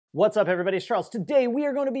What's up everybody, it's Charles. Today we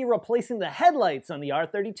are going to be replacing the headlights on the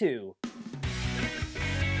R32.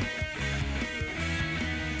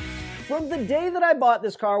 From the day that I bought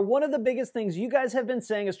this car, one of the biggest things you guys have been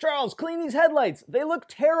saying is, Charles, clean these headlights, they look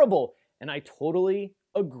terrible. And I totally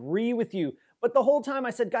agree with you. But the whole time I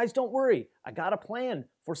said, guys, don't worry, I got a plan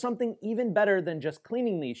for something even better than just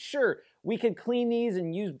cleaning these. Sure, we could clean these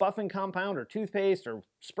and use buffing compound or toothpaste or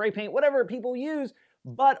spray paint, whatever people use,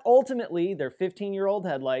 but ultimately they're 15-year-old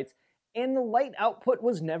headlights and the light output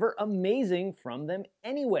was never amazing from them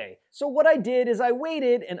anyway. So what I did is I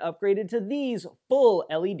waited and upgraded to these full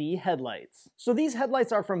LED headlights. So these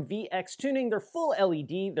headlights are from VXtuning. They're full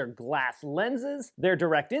LED, they're glass lenses, they're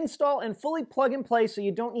direct install and fully plug and play, so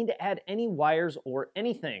you don't need to add any wires or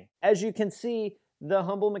anything. As you can see, the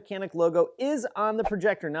HumbleMechanic logo is on the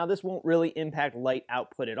projector. Now this won't really impact light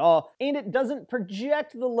output at all, and it doesn't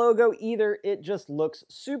project the logo either. It just looks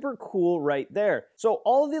super cool right there. So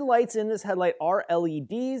all of the lights in this headlight are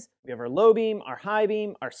LEDs. We have our low beam, our high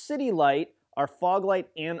beam, our city light, our fog light,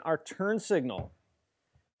 and our turn signal.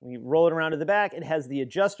 When you roll it around to the back, it has the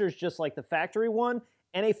adjusters just like the factory one,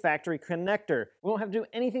 and a factory connector. We won't have to do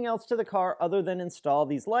anything else to the car other than install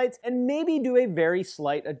these lights and maybe do a very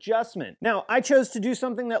slight adjustment. Now, I chose to do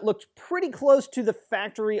something that looked pretty close to the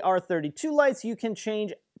factory R32 lights. You can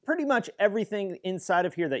change pretty much everything inside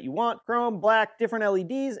of here that you want. Chrome, black, different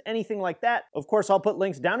LEDs, anything like that. Of course, I'll put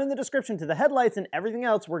links down in the description to the headlights and everything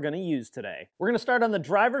else we're gonna use today. We're gonna start on the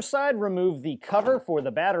driver's side, remove the cover for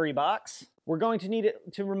the battery box. We're going to need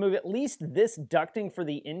to remove at least this ducting for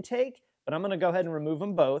the intake, but I'm gonna go ahead and remove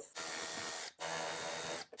them both.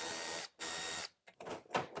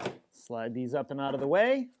 Slide these up and out of the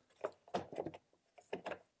way.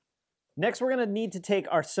 Next, we're gonna need to take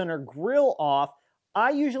our center grille off.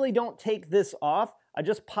 I usually don't take this off. I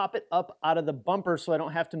just pop it up out of the bumper so I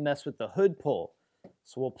don't have to mess with the hood pull.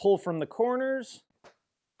 So we'll pull from the corners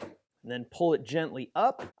and then pull it gently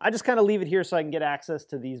up. I just kind of leave it here so I can get access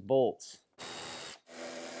to these bolts.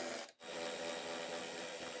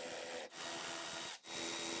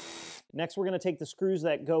 Next, we're going to take the screws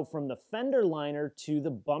that go from the fender liner to the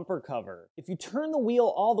bumper cover. If you turn the wheel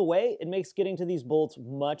all the way, it makes getting to these bolts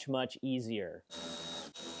much, much easier.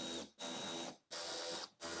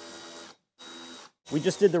 We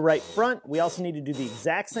just did the right front. We also need to do the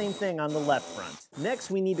exact same thing on the left front.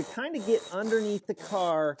 Next, we need to kind of get underneath the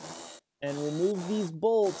car and remove these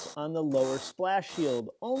bolts on the lower splash shield.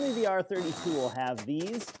 Only the R32 will have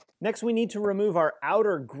these. Next, we need to remove our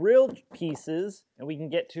outer grille pieces, and we can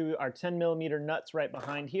get to our 10mm nuts right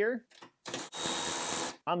behind here.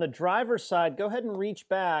 On the driver's side, go ahead and reach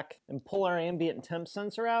back and pull our ambient temp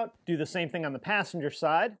sensor out. Do the same thing on the passenger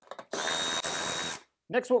side.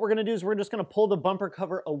 Next, what we're gonna do is we're just gonna pull the bumper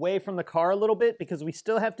cover away from the car a little bit because we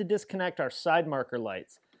still have to disconnect our side marker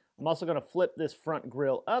lights. I'm also gonna flip this front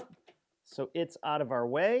grille up so it's out of our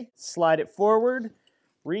way. Slide it forward,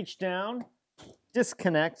 reach down,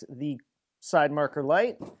 disconnect the side marker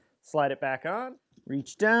light, slide it back on,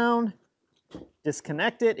 reach down,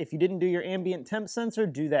 disconnect it. If you didn't do your ambient temp sensor,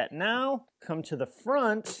 do that now. Come to the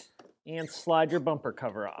front and slide your bumper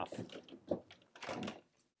cover off.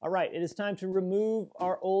 All right, it is time to remove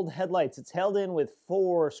our old headlights. It's held in with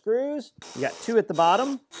 4 screws. We got 2 at the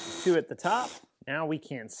bottom, 2 at the top. Now we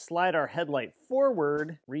can slide our headlight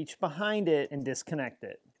forward, reach behind it, and disconnect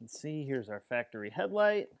it. You can see here's our factory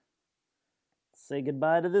headlight. Say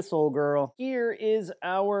goodbye to this old girl. Here is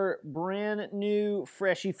our brand new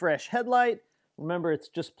freshy fresh headlight. Remember, it's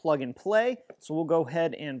just plug and play, so we'll go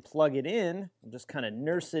ahead and plug it in. We'll just kind of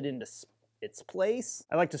nurse it into its place.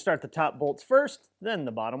 I like to start the top bolts first, then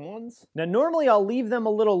the bottom ones. Now, normally I'll leave them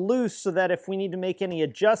a little loose so that if we need to make any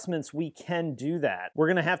adjustments, we can do that. We're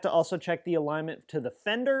gonna have to also check the alignment to the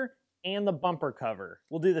fender and the bumper cover.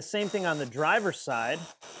 We'll do the same thing on the driver's side.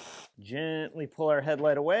 Gently pull our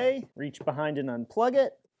headlight away, reach behind and unplug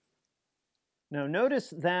it. Now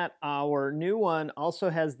notice that our new one also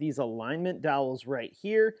has these alignment dowels right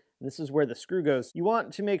here. This is where the screw goes. You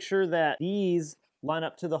want to make sure that these line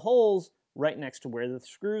up to the holes right next to where the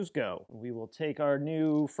screws go. We will take our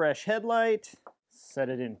new fresh headlight, set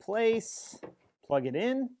it in place, plug it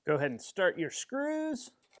in, go ahead and start your screws.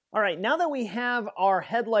 All right, now that we have our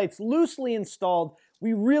headlights loosely installed,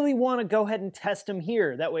 we really want to go ahead and test them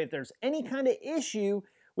here. That way, if there's any kind of issue,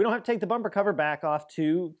 we don't have to take the bumper cover back off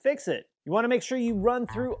to fix it. You want to make sure you run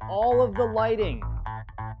through all of the lighting.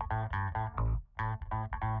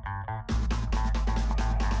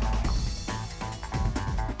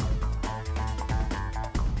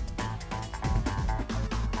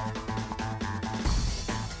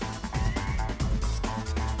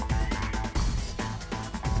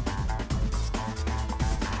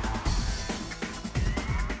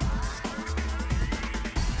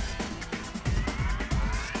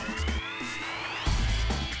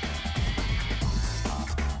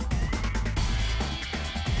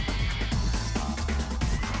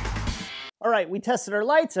 All right, we tested our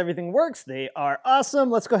lights, everything works, they are awesome.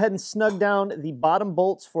 Let's go ahead and snug down the bottom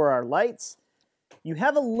bolts for our lights. You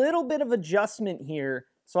have a little bit of adjustment here,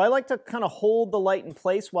 so I like to kind of hold the light in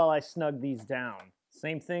place while I snug these down.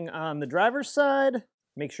 Same thing on the driver's side.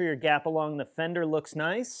 Make sure your gap along the fender looks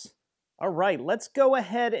nice. All right, let's go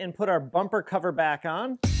ahead and put our bumper cover back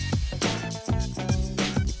on.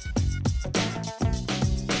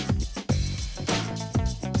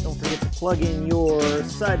 Don't forget to plug in your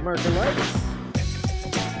side marker lights.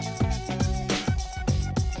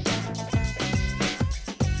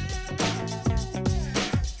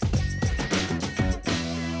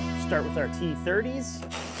 Start with our T30s.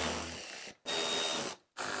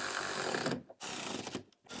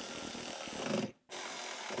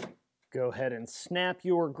 Go ahead and snap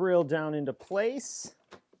your grill down into place.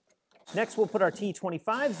 Next, we'll put our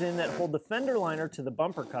T25s in that hold the fender liner to the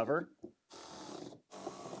bumper cover.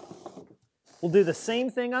 We'll do the same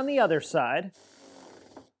thing on the other side.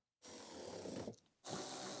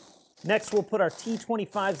 Next, we'll put our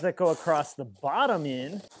T25s that go across the bottom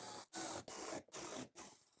in.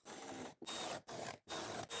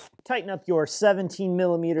 Tighten up your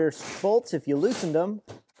 17mm bolts if you loosened them.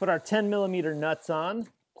 Put our 10mm nuts on.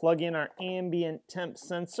 Plug in our ambient temp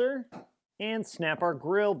sensor and snap our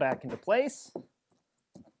grill back into place.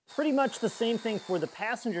 Pretty much the same thing for the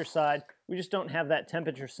passenger side, we just don't have that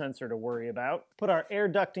temperature sensor to worry about. Put our air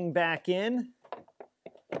ducting back in.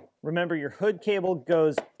 Remember, your hood cable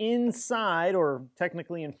goes inside, or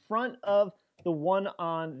technically in front of the one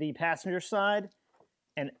on the passenger side,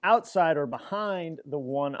 and outside or behind the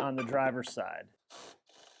one on the driver's side.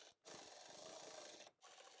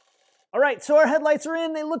 All right, so our headlights are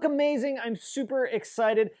in. They look amazing. I'm super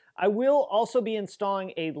excited. I will also be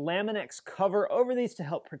installing a Laminex cover over these to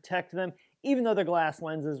help protect them. Even though they're glass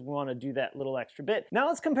lenses, we want to do that little extra bit. Now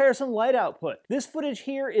let's compare some light output. This footage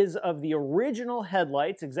here is of the original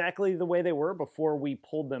headlights, exactly the way they were before we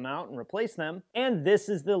pulled them out and replaced them. And this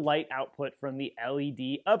is the light output from the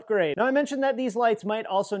LED upgrade. Now I mentioned that these lights might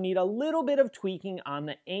also need a little bit of tweaking on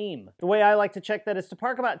the aim. The way I like to check that is to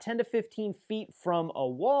park about 10 to 15 feet from a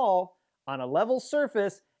wall on a level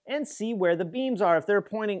surface and see where the beams are. If they're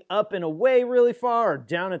pointing up and away really far or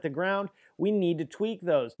down at the ground, we need to tweak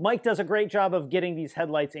those. Mike does a great job of getting these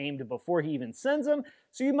headlights aimed before he even sends them,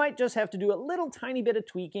 so you might just have to do a little tiny bit of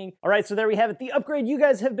tweaking. All right, so there we have it, the upgrade you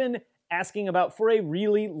guys have been asking about for a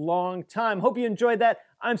really long time. Hope you enjoyed that.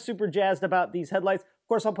 I'm super jazzed about these headlights. Of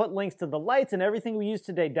course, I'll put links to the lights and everything we used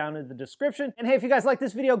today down in the description. And hey, if you guys like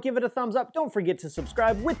this video, give it a thumbs up. Don't forget to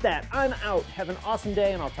subscribe. With that, I'm out. Have an awesome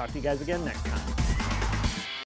day, and I'll talk to you guys again next time.